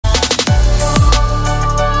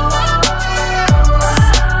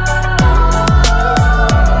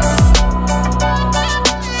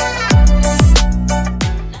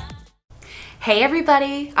Hey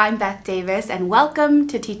everybody, I'm Beth Davis and welcome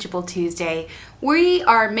to Teachable Tuesday. We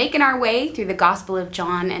are making our way through the Gospel of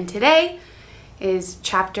John and today is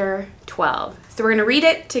chapter 12. So we're going to read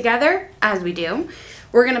it together as we do.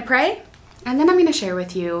 We're going to pray and then I'm going to share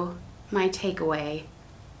with you my takeaway.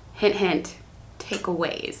 Hint, hint,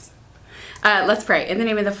 takeaways. Let's pray. In the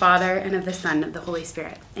name of the Father and of the Son and of the Holy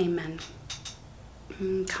Spirit. Amen.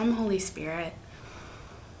 Come, Holy Spirit.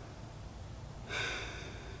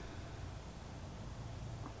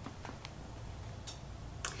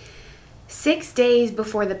 "6 days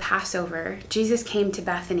before the Passover, Jesus came to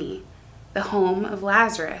Bethany, the home of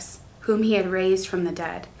Lazarus, whom he had raised from the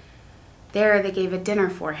dead. There they gave a dinner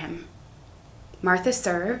for him. Martha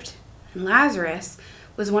served, and Lazarus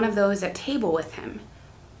was one of those at table with him.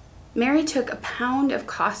 Mary took a pound of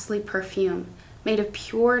costly perfume made of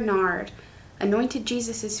pure nard, anointed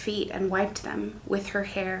Jesus' feet, and wiped them with her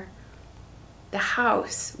hair. The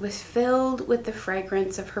house was filled with the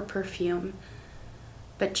fragrance of her perfume.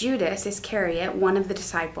 But Judas Iscariot, one of the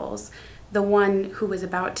disciples, the one who was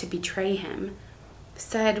about to betray him,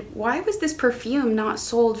 said, 'Why was this perfume not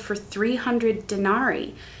sold for 300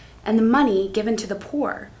 denarii and the money given to the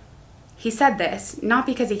poor?' He said this, not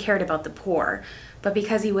because he cared about the poor, but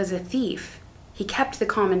because he was a thief. He kept the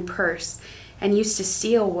common purse and used to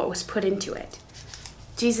steal what was put into it.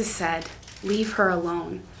 Jesus said, 'Leave her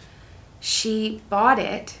alone. She bought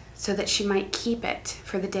it so that she might keep it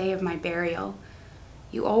for the day of my burial.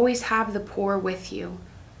 You always have the poor with you,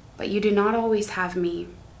 but you do not always have me.'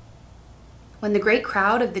 When the great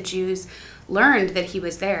crowd of the Jews learned that he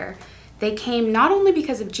was there, they came not only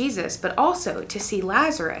because of Jesus, but also to see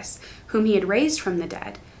Lazarus, whom he had raised from the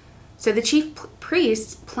dead. So the chief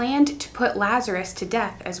priests planned to put Lazarus to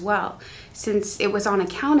death as well, since it was on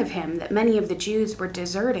account of him that many of the Jews were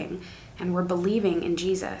deserting and were believing in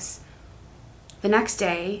Jesus. The next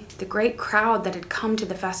day, the great crowd that had come to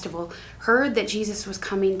the festival heard that Jesus was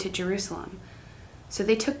coming to Jerusalem. So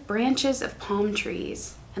they took branches of palm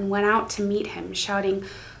trees and went out to meet him, shouting,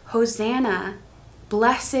 'Hosanna!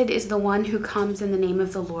 Blessed is the one who comes in the name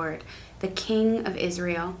of the Lord, the King of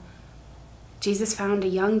Israel.' Jesus found a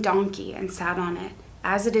young donkey and sat on it,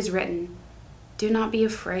 as it is written, 'Do not be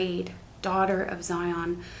afraid, daughter of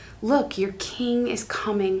Zion. Look, your king is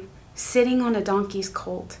coming, sitting on a donkey's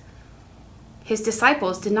colt.' His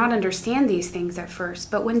disciples did not understand these things at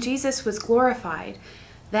first, but when Jesus was glorified,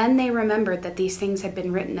 then they remembered that these things had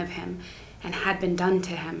been written of him and had been done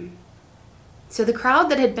to him. So the crowd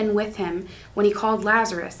that had been with him when he called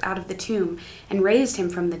Lazarus out of the tomb and raised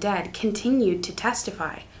him from the dead continued to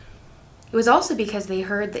testify. It was also because they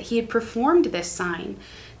heard that he had performed this sign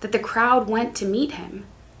that the crowd went to meet him.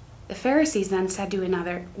 The Pharisees then said to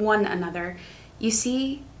one another, 'You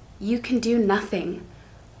see, you can do nothing.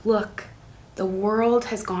 Look, the world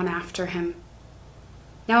has gone after him.'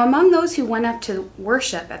 Now among those who went up to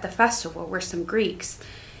worship at the festival were some Greeks.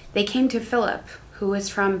 They came to Philip, who was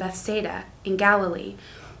from Bethsaida in Galilee,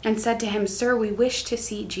 and said to him, 'Sir, we wish to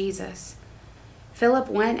see Jesus.' Philip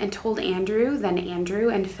went and told Andrew, then Andrew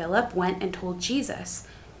and Philip went and told Jesus.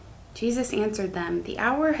 Jesus answered them, 'The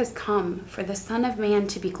hour has come for the Son of Man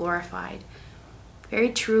to be glorified.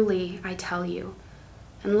 Very truly, I tell you,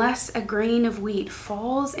 unless a grain of wheat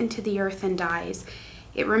falls into the earth and dies,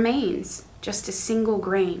 it remains just a single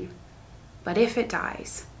grain. But if it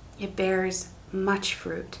dies, it bears much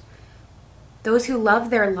fruit. Those who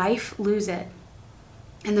love their life lose it,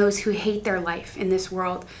 and those who hate their life in this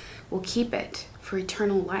world will keep it for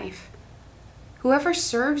eternal life. Whoever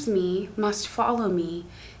serves me must follow me,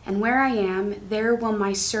 and where I am, there will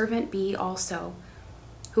my servant be also.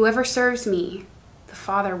 Whoever serves me, the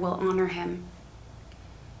Father will honor him.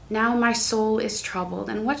 Now my soul is troubled,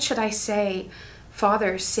 and what should I say?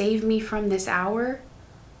 Father, save me from this hour?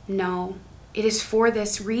 No, it is for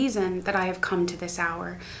this reason that I have come to this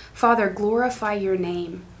hour. Father, glorify your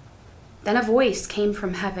name.' Then a voice came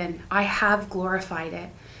from heaven, 'I have glorified it,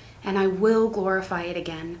 and I will glorify it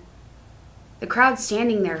again.' The crowd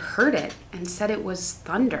standing there heard it and said it was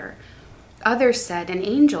thunder. Others said, 'An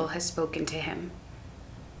angel has spoken to him.'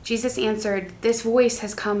 Jesus answered, 'This voice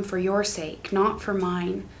has come for your sake, not for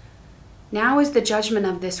mine. Now is the judgment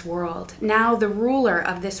of this world. Now the ruler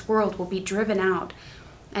of this world will be driven out.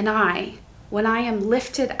 And I, when I am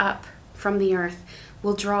lifted up from the earth,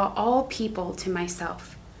 will draw all people to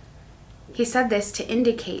myself.' He said this to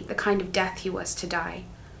indicate the kind of death he was to die.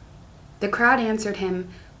 The crowd answered him,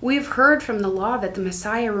 'We have heard from the law that the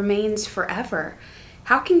Messiah remains forever.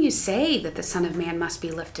 How can you say that the Son of Man must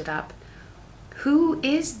be lifted up? Who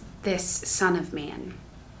is this Son of Man?'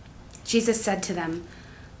 Jesus said to them,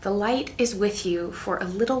 'The light is with you for a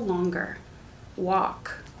little longer.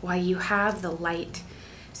 Walk while you have the light,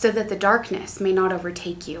 so that the darkness may not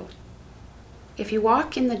overtake you. If you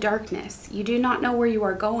walk in the darkness, you do not know where you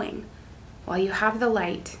are going. While you have the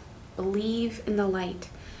light, believe in the light,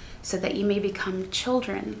 so that you may become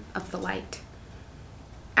children of the light."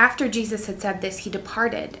 After Jesus had said this, he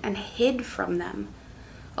departed and hid from them.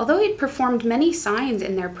 Although he had performed many signs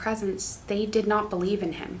in their presence, they did not believe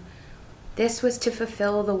in him. This was to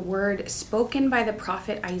fulfill the word spoken by the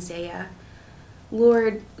prophet Isaiah.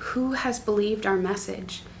 "Lord, who has believed our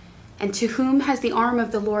message? And to whom has the arm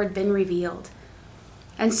of the Lord been revealed?"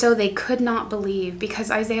 And so they could not believe, because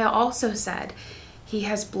Isaiah also said, "He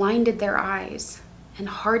has blinded their eyes and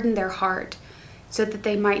hardened their heart, so that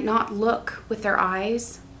they might not look with their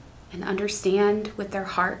eyes and understand with their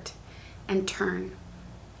heart and turn,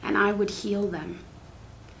 and I would heal them."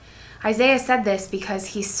 Isaiah said this because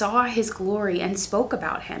he saw his glory and spoke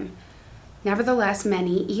about him. Nevertheless,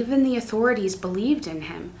 many, even the authorities, believed in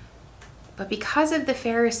him. But because of the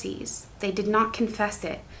Pharisees, they did not confess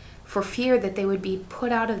it, for fear that they would be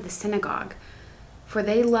put out of the synagogue. For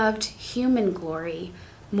they loved human glory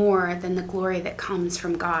more than the glory that comes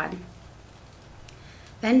from God.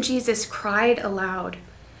 Then Jesus cried aloud,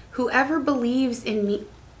 "Whoever believes in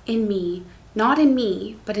me, not in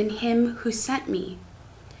me, but in him who sent me.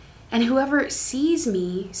 And whoever sees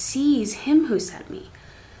me, sees him who sent me.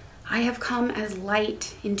 I have come as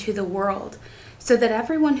light into the world, so that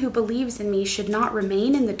everyone who believes in me should not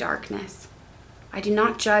remain in the darkness. I do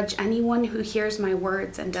not judge anyone who hears my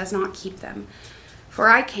words and does not keep them. For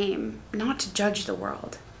I came not to judge the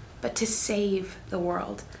world, but to save the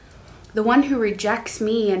world. The one who rejects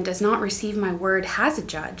me and does not receive my word has a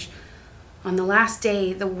judge. On the last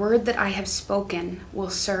day, the word that I have spoken will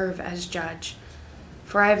serve as judge.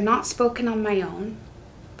 For I have not spoken on my own,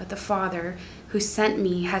 but the Father who sent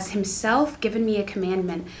me has himself given me a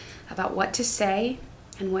commandment about what to say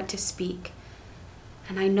and what to speak.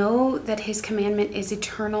 And I know that his commandment is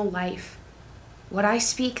eternal life. What I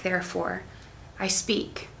speak, therefore, I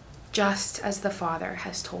speak, just as the Father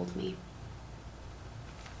has told me."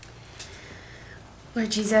 Lord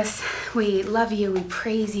Jesus, we love you, we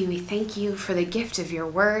praise you, we thank you for the gift of your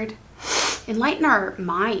word. Enlighten our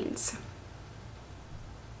minds.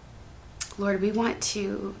 Lord, we want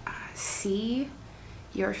to see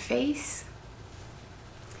your face.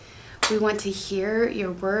 We want to hear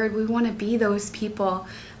your word. We want to be those people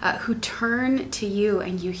who turn to you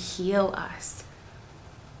and you heal us,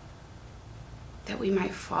 that we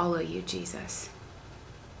might follow you, Jesus.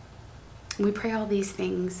 We pray all these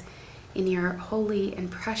things in your holy and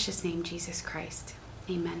precious name, Jesus Christ.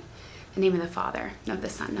 Amen. In the name of the Father, of the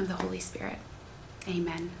Son, and of the Holy Spirit.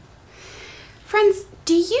 Amen. Friends,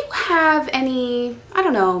 do you have any,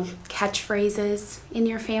 catchphrases in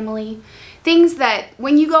your family? Things that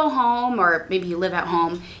when you go home, or maybe you live at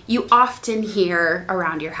home, you often hear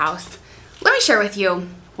around your house. Let me share with you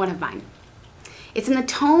one of mine. It's in the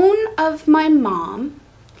tone of my mom,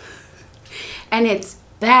 and it's,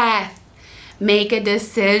 "Beth, make a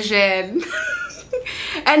decision."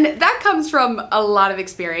 And that comes from a lot of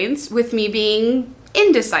experience with me being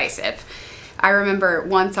indecisive. I remember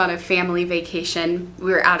once on a family vacation,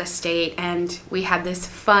 we were out of state and we had this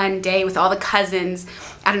fun day with all the cousins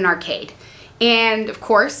at an arcade. And of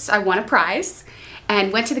course, I won a prize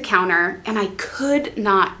and went to the counter, and I could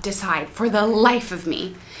not decide for the life of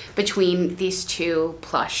me between these two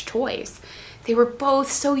plush toys. They were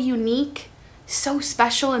both so unique, so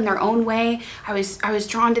special in their own way. I was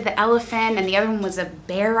drawn to the elephant, and the other one was a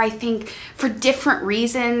bear, I think, for different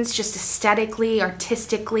reasons, just aesthetically,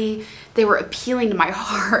 artistically. They were appealing to my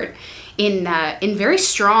heart in very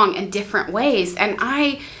strong and different ways. And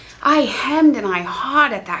I hemmed and I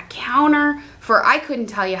hawed at that counter for I couldn't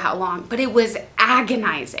tell you how long, but it was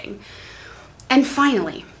agonizing. And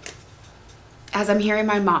finally, as I'm hearing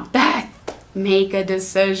my mom, "Beth, make a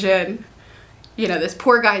decision." This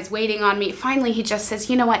poor guy's waiting on me. Finally, he just says,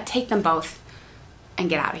 "You know what? Take them both and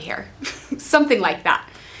get out of here." Something like that.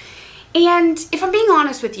 And if I'm being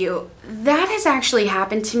honest with you, that has actually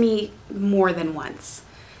happened to me more than once.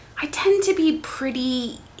 I tend to be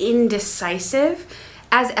pretty indecisive,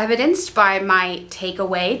 as evidenced by my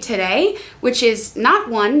takeaway today, which is not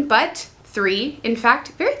one, but three. In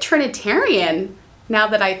fact, very Trinitarian now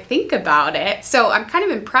that I think about it. So I'm kind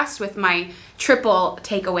of impressed with my triple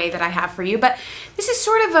takeaway that I have for you, but this is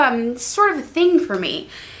sort of a thing for me.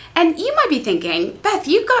 And you might be thinking, "Beth,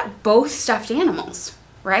 you've got both stuffed animals,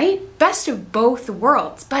 right? Best of both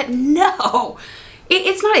worlds." But no,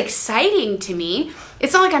 it's not exciting to me.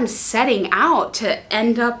 It's not like I'm setting out to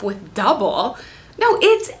end up with double. No,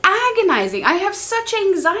 it's agonizing. I have such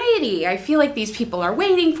anxiety. I feel like these people are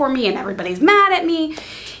waiting for me and everybody's mad at me.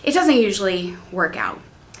 It doesn't usually work out.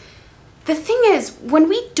 The thing is, when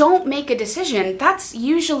we don't make a decision, that's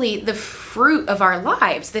usually the fruit of our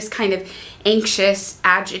lives, this kind of anxious,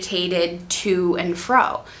 agitated to and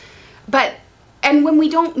fro. And when we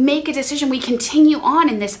don't make a decision, we continue on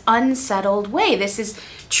in this unsettled way. This is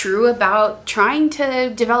true about trying to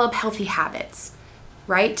develop healthy habits,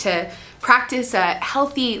 right? To practice a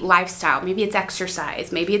healthy lifestyle. Maybe it's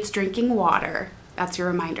exercise. Maybe it's drinking water. That's your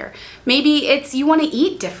reminder. Maybe it's you want to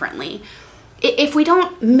eat differently. If we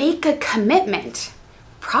don't make a commitment,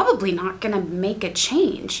 probably not going to make a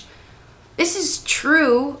change. This is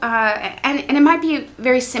true, and it might be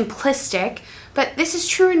very simplistic, but this is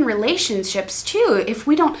true in relationships too. If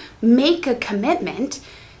we don't make a commitment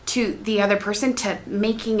to the other person, to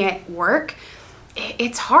making it work,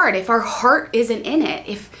 it's hard. If our heart isn't in it,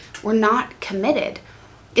 if we're not committed.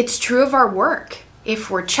 It's true of our work. If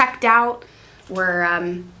we're checked out,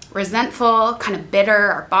 we're resentful, kind of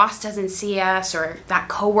bitter, our boss doesn't see us, or that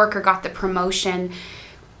coworker got the promotion,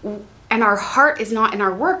 and our heart is not in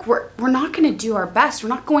our work, we're not going to do our best. We're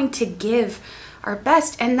not going to give our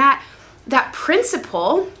best. And that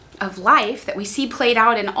principle of life that we see played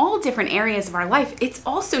out in all different areas of our life, it's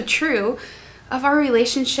also true of our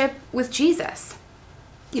relationship with Jesus.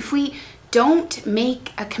 If we don't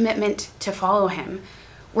make a commitment to follow him,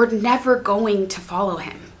 we're never going to follow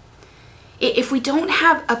him. If we don't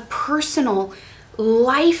have a personal,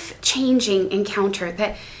 life-changing encounter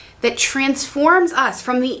that transforms us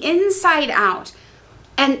from the inside out,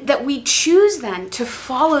 and that we choose then to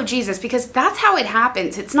follow Jesus, because that's how it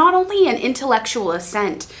happens. It's not only an intellectual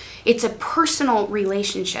assent, it's a personal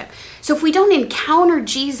relationship. So if we don't encounter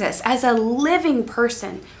Jesus as a living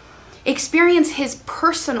person, experience his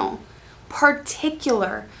personal,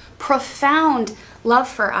 particular, profound love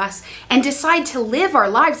for us, and decide to live our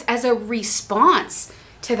lives as a response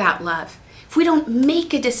to that love, if we don't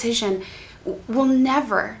make a decision, we'll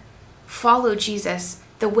never follow Jesus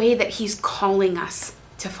the way that he's calling us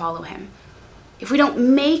to follow him. If we don't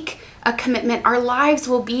make a commitment, our lives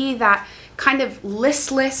will be that kind of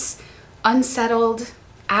listless, unsettled,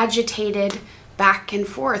 agitated back and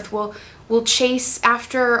forth. We'll chase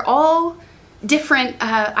after all different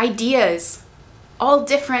ideas, all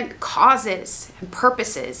different causes and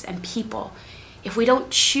purposes and people. If we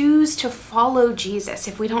don't choose to follow Jesus,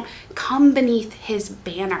 if we don't come beneath his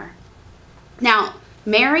banner. Now,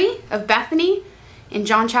 Mary of Bethany in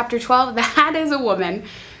John chapter 12, that is a woman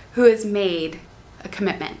who has made a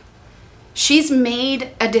commitment. She's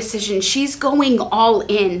made a decision. She's going all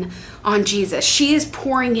in on Jesus. She is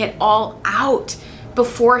pouring it all out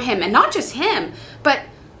before him, and not just him, but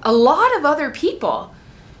a lot of other people.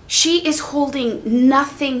 She is holding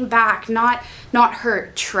nothing back, not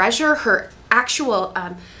her treasure, her actual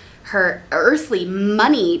her earthly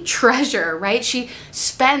money treasure, right? She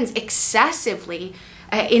spends excessively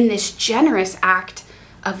in this generous act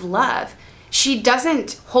of love. She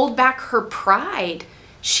doesn't hold back her pride.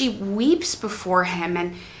 She weeps before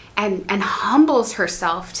him and humbles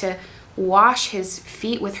herself to wash his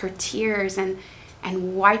feet with her tears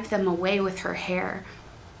and wipe them away with her hair.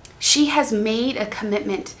 She has made a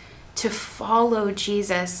commitment to follow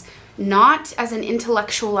Jesus, not as an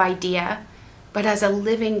intellectual idea, but as a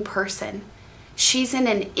living person. She's in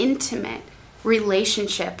an intimate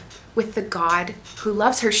relationship with the God who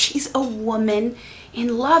loves her. She's a woman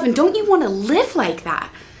in love. And don't you want to live like that?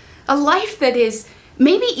 A life that is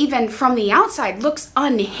maybe even from the outside looks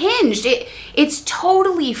unhinged. It's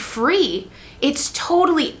totally free. It's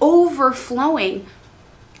totally overflowing.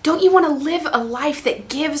 Don't you want to live a life that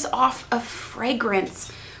gives off a fragrance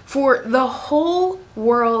for the whole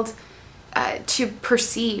world to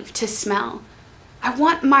perceive, to smell? I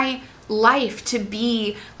want my life to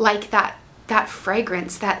be like that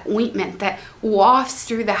fragrance, that ointment that wafts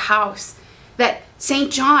through the house, that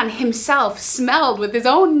St. John himself smelled with his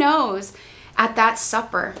own nose at that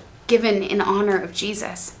supper given in honor of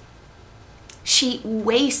Jesus. She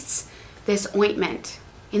wastes this ointment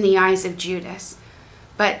in the eyes of Judas,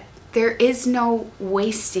 but there is no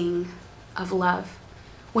wasting of love.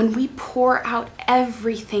 When we pour out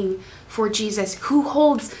everything for Jesus, who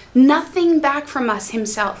holds nothing back from us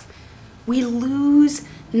himself, we lose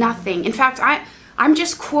nothing. In fact, I'm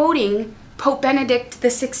just quoting Pope Benedict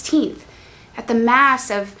XVI at the Mass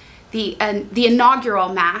of the inaugural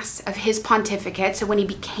Mass of his pontificate. So when he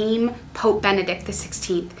became Pope Benedict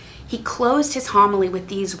XVI, he closed his homily with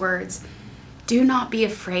these words: "Do not be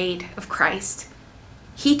afraid of Christ.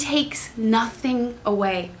 He takes nothing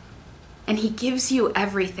away, and he gives you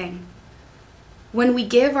everything. When we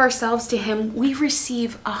give ourselves to him, we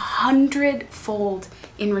receive 100-fold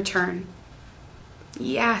in return.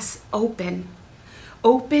 Yes, open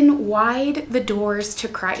wide the doors to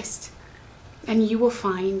Christ, and you will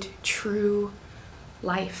find true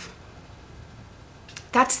life.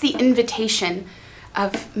 That's the invitation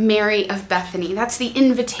of Mary of Bethany. That's the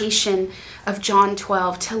invitation of John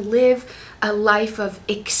 12, to live a life of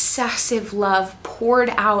excessive love poured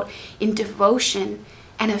out in devotion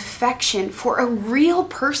and affection for a real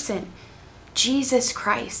person, Jesus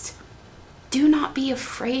Christ. Do not be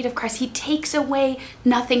afraid of Christ. He takes away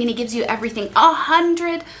nothing and he gives you everything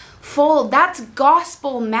 100-fold. That's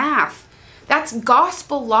gospel math. That's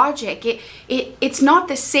gospel logic. It's not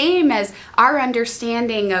the same as our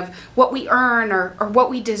understanding of what we earn or what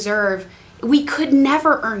we deserve. We could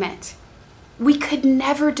never earn it. We could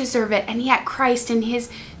never deserve it. And yet Christ in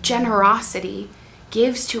his generosity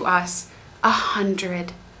gives to us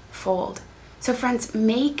 100-fold. So friends,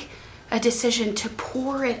 make a decision to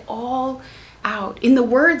pour it all out. In the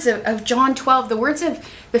words of John 12, the words of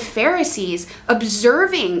the Pharisees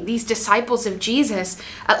observing these disciples of Jesus,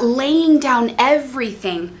 laying down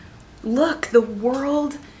everything. Look, the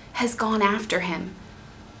world has gone after him.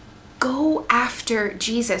 Go after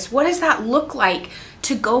Jesus. What does that look like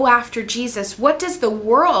to go after Jesus? What does the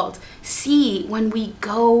world see when we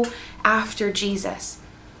go after Jesus?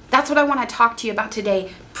 That's what I want to talk to you about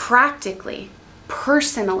today, practically,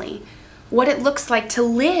 personally, what it looks like to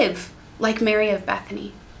live like Mary of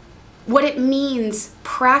Bethany. What it means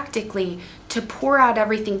practically to pour out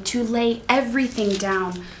everything, to lay everything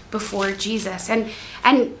down before Jesus. And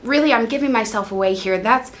really, I'm giving myself away here.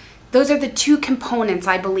 Those are the two components,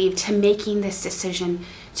 I believe, to making this decision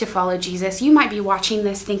to follow Jesus. You might be watching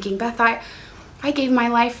this thinking, Beth, I gave my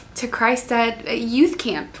life to Christ at a youth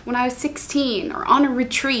camp when I was 16 or on a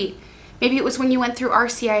retreat. Maybe it was when you went through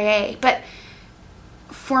RCIA. But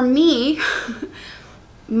for me,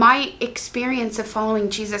 my experience of following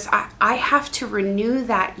Jesus, I have to renew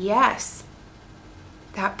that yes,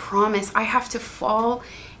 that promise. I have to fall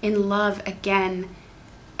in love again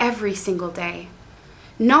every single day.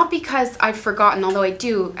 Not because I've forgotten, although I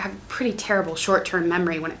do have pretty terrible short-term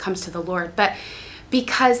memory when it comes to the Lord, but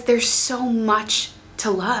because there's so much to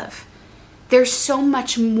love. There's so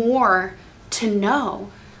much more to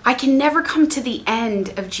know. I can never come to the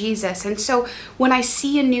end of Jesus. And so when I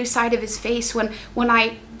see a new side of his face, when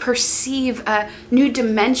I perceive a new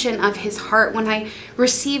dimension of his heart, when I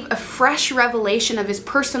receive a fresh revelation of his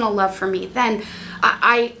personal love for me, then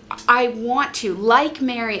I want to, like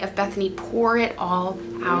Mary of Bethany, pour it all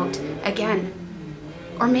out again.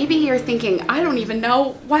 Or maybe you're thinking, I don't even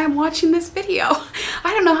know why I'm watching this video.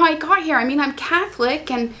 I don't know how I got here. I mean, I'm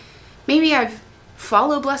Catholic and maybe I've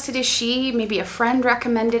followed Blessed Is She. Maybe a friend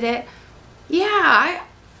recommended it. Yeah,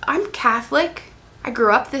 I'm Catholic. I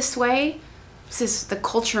grew up this way. This is the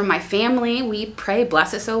culture of my family. We pray,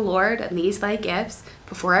 bless us, O Lord, and these thy gifts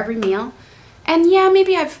before every meal. And yeah,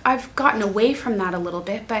 maybe I've gotten away from that a little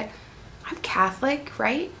bit, but I'm Catholic,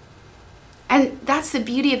 right? And that's the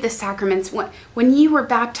beauty of the sacraments. When you were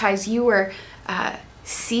baptized, you were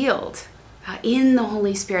sealed in the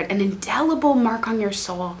Holy Spirit, an indelible mark on your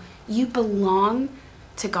soul. You belong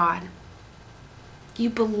to God. You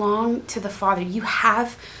belong to the Father. You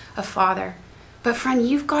have a Father. But friend,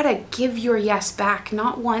 you've got to give your yes back,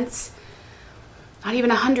 not once, not even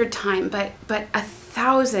 100 times, but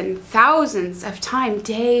 1,000, thousands of times,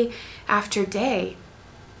 day after day.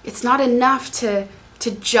 It's not enough to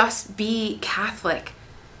just be Catholic.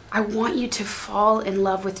 I want you to fall in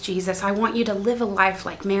love with Jesus. I want you to live a life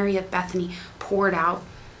like Mary of Bethany, poured out.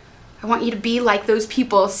 I want you to be like those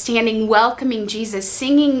people standing welcoming Jesus,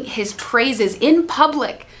 singing his praises in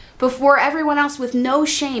public before everyone else with no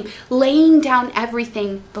shame, laying down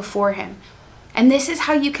everything before him. And this is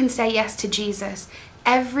how you can say yes to Jesus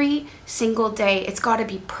every single day. It's got to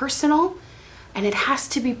be personal and it has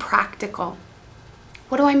to be practical.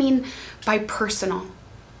 What do I mean by personal?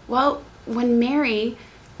 Well, when Mary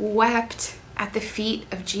wept at the feet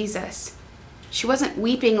of Jesus, she wasn't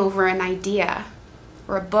weeping over an idea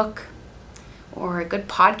or a book or a good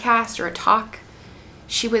podcast or a talk.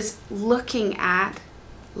 She was looking at,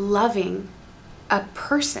 loving a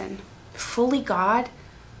person, fully God,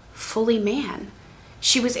 fully man.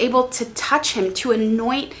 She was able to touch him, to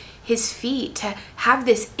anoint his feet, to have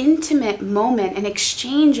this intimate moment, an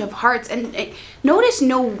exchange of hearts. And notice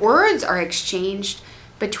no words are exchanged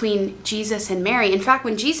between Jesus and Mary. In fact,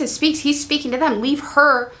 when Jesus speaks, he's speaking to them. Leave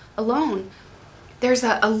her alone. There's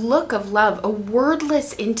a look of love, a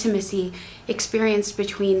wordless intimacy experienced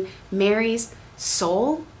between Mary's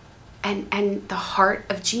soul and the heart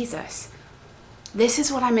of Jesus. This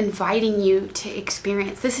is what I'm inviting you to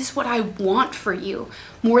experience. This is what I want for you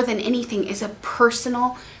more than anything, is a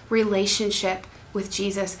personal relationship with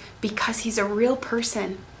Jesus, because he's a real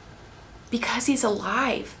person, because he's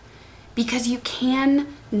alive, because you can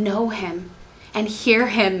know him and hear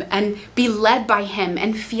him and be led by him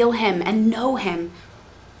and feel him and know him.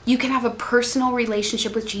 You can have a personal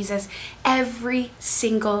relationship with Jesus every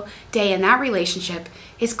single day, and that relationship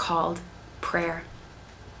is called prayer.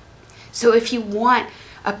 So if you want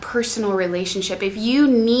a personal relationship, if you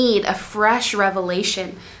need a fresh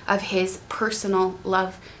revelation of his personal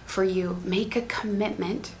love for you, make a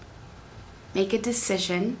commitment, make a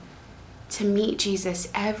decision to meet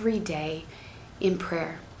Jesus every day in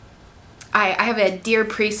prayer. I have a dear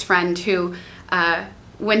priest friend who,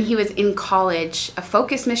 when he was in college, a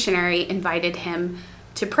Focus missionary invited him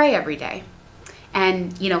to pray every day.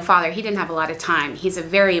 And, Father, he didn't have a lot of time. He's a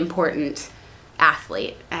very important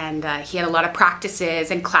athlete, and he had a lot of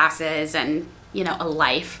practices and classes and, a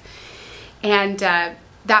life. And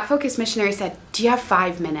that Focus missionary said, do you have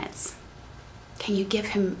 5 minutes? Can you give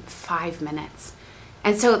him 5 minutes?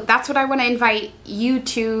 And so that's what I want to invite you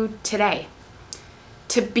to today,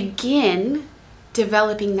 to begin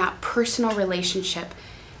developing that personal relationship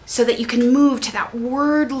so that you can move to that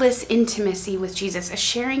wordless intimacy with Jesus, a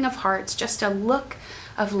sharing of hearts, just a look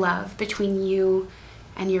of love between you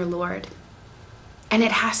and your Lord. And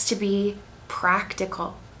it has to be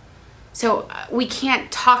practical. So we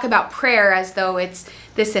can't talk about prayer as though it's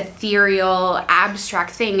this ethereal,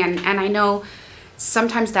 abstract thing. And I know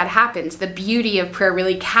sometimes that happens. The beauty of prayer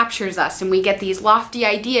really captures us, and we get these lofty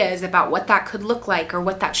ideas about what that could look like or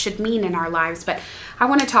what that should mean in our lives. But I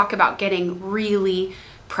want to talk about getting really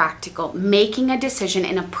practical, making a decision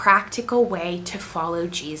in a practical way to follow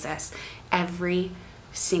Jesus every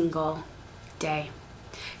single day.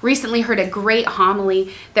 Recently heard a great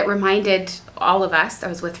homily that reminded all of us, I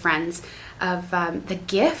was with friends, of the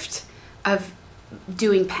gift of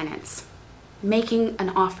doing penance, making an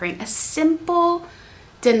offering, a simple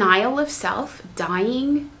denial of self,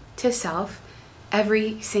 dying to self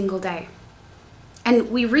every single day. And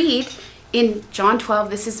we read in John 12,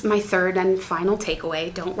 this is my third and final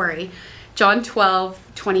takeaway, don't worry. John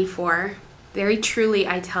 12:24, very truly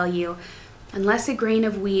I tell you, unless a grain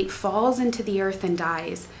of wheat falls into the earth and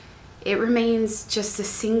dies, it remains just a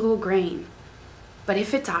single grain. But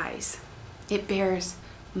if it dies, it bears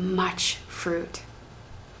much fruit.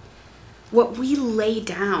 What we lay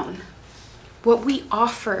down, what we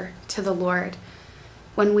offer to the Lord,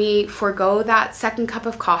 when we forego that second cup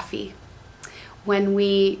of coffee, when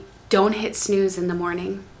we don't hit snooze in the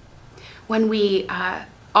morning, when we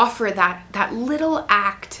offer that little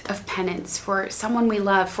act of penance for someone we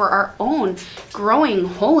love, for our own growing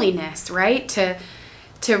holiness, right?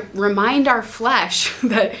 To remind our flesh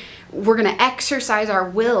that we're going to exercise our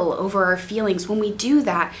will over our feelings. When we do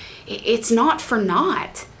that, it's not for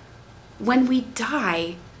naught. When we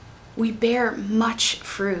die, we bear much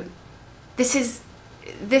fruit. This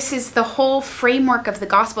is the whole framework of the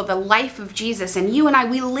gospel, the life of Jesus. And you and I,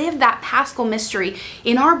 we live that Paschal mystery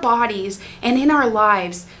in our bodies and in our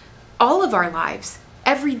lives, all of our lives,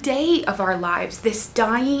 every day of our lives, this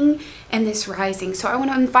dying and this rising. So I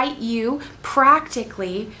want to invite you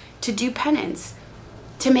practically to do penance,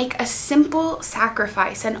 to make a simple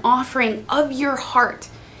sacrifice, an offering of your heart.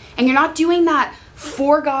 And you're not doing that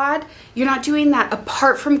for God. You're not doing that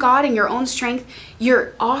apart from God in your own strength.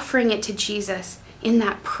 You're offering it to Jesus in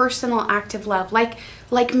that personal act of love,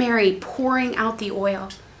 like Mary pouring out the oil,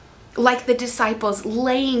 like the disciples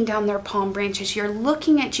laying down their palm branches. You're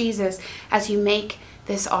looking at Jesus as you make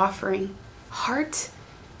this offering, heart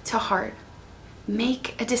to heart.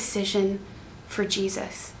 Make a decision for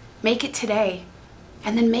Jesus. Make it today,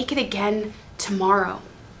 and then make it again tomorrow.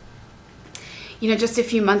 Just a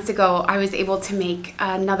few months ago, I was able to make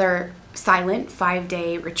another silent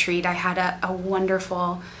 5-day retreat. I had a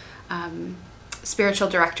wonderful spiritual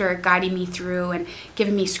director guiding me through and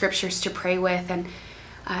giving me scriptures to pray with. And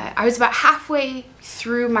I was about halfway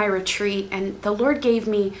through my retreat, and the Lord gave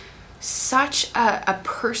me such a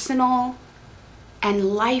personal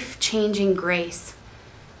and life-changing grace.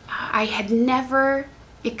 I had never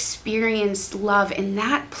experienced love in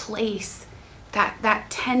that place, that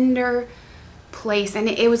tender place. And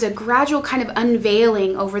it was a gradual kind of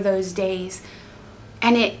unveiling over those days.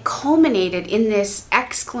 And it culminated in this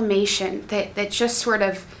exclamation that just sort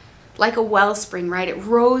of like a wellspring, right? It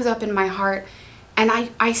rose up in my heart. And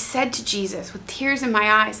I said to Jesus with tears in my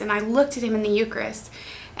eyes, and I looked at him in the Eucharist,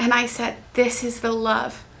 and I said, this is the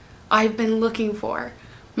love I've been looking for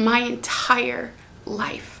my entire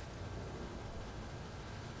life.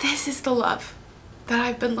 This is the love that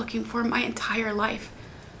I've been looking for my entire life.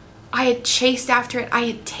 I had chased after it, I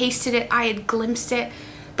had tasted it, I had glimpsed it,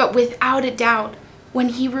 but without a doubt, when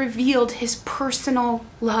he revealed his personal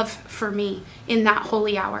love for me in that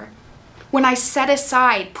holy hour, when I set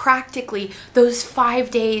aside practically those 5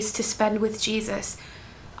 days to spend with Jesus,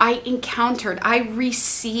 I encountered, I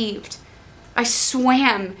received, I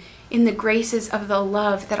swam in the graces of the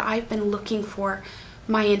love that I've been looking for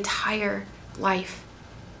my entire life.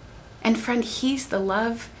 And friend, he's the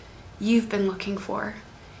love you've been looking for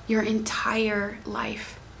your entire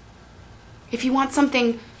life. If you want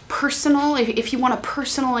something personal, if you want a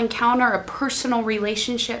personal encounter, a personal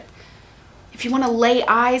relationship, if you want to lay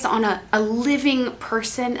eyes on a living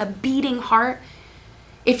person, a beating heart,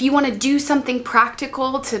 if you want to do something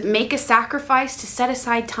practical, to make a sacrifice, to set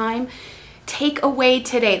aside time, take away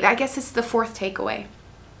today. I guess it's the fourth takeaway.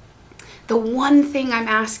 The one thing I'm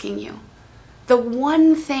asking you, the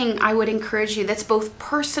one thing I would encourage you that's both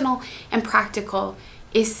personal and practical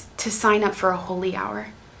is to sign up for a holy hour,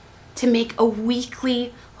 to make a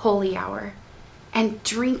weekly holy hour and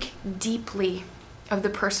drink deeply of the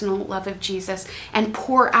personal love of Jesus and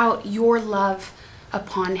pour out your love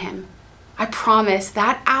upon him. I promise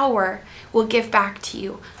that hour will give back to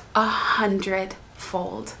you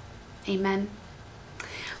 100-fold. Amen.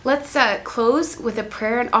 Let's close with a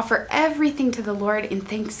prayer and offer everything to the Lord in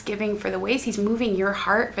thanksgiving for the ways he's moving your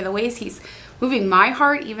heart, for the ways he's moving my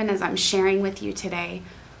heart, even as I'm sharing with you today.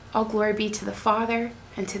 All glory be to the Father,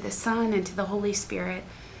 and to the Son, and to the Holy Spirit,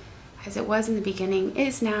 as it was in the beginning,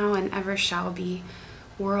 is now, and ever shall be,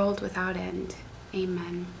 world without end.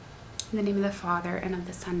 Amen. In the name of the Father, and of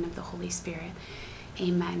the Son, and of the Holy Spirit.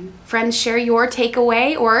 Amen. Friends, share your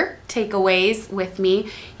takeaway or takeaways with me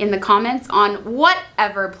in the comments on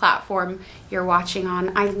whatever platform you're watching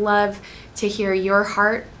on. I love to hear your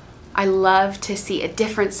heart. I love to see a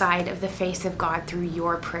different side of the face of God through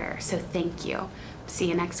your prayer. So thank you. See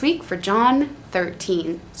you next week for John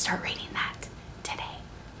 13. Start reading that today.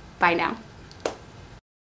 Bye now.